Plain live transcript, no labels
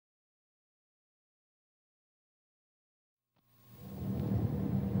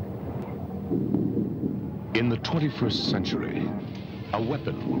In the 21st century, a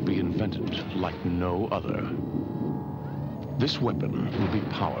weapon will be invented like no other. This weapon will be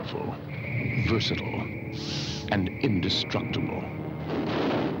powerful, versatile, and indestructible.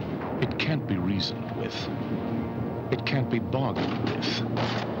 It can't be reasoned with. It can't be bargained with.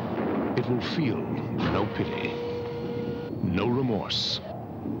 It will feel no pity, no remorse,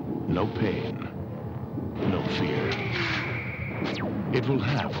 no pain, no fear. It will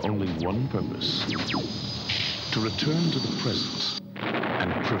have only one purpose: to return to the present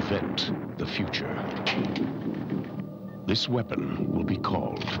and prevent the future. This weapon will be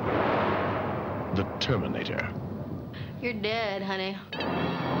called the Terminator. You're dead, honey.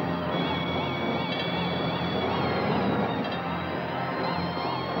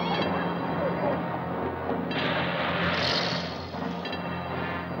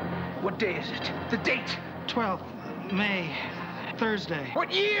 What day is it? The date? 12th May, Thursday.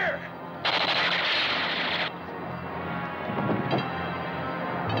 What year?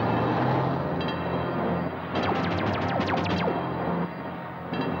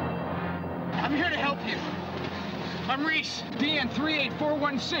 I'm here to help you. I'm Reese, Biehn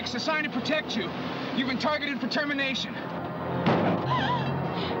 38416, assigned to protect you. You've been targeted for termination.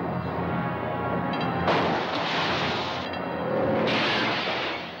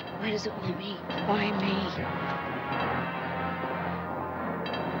 Why does it want me? Why me?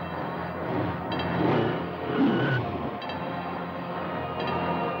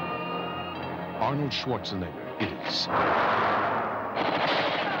 Arnold Schwarzenegger is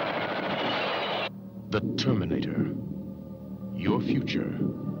the Terminator. Your future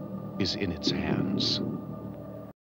is in its hands.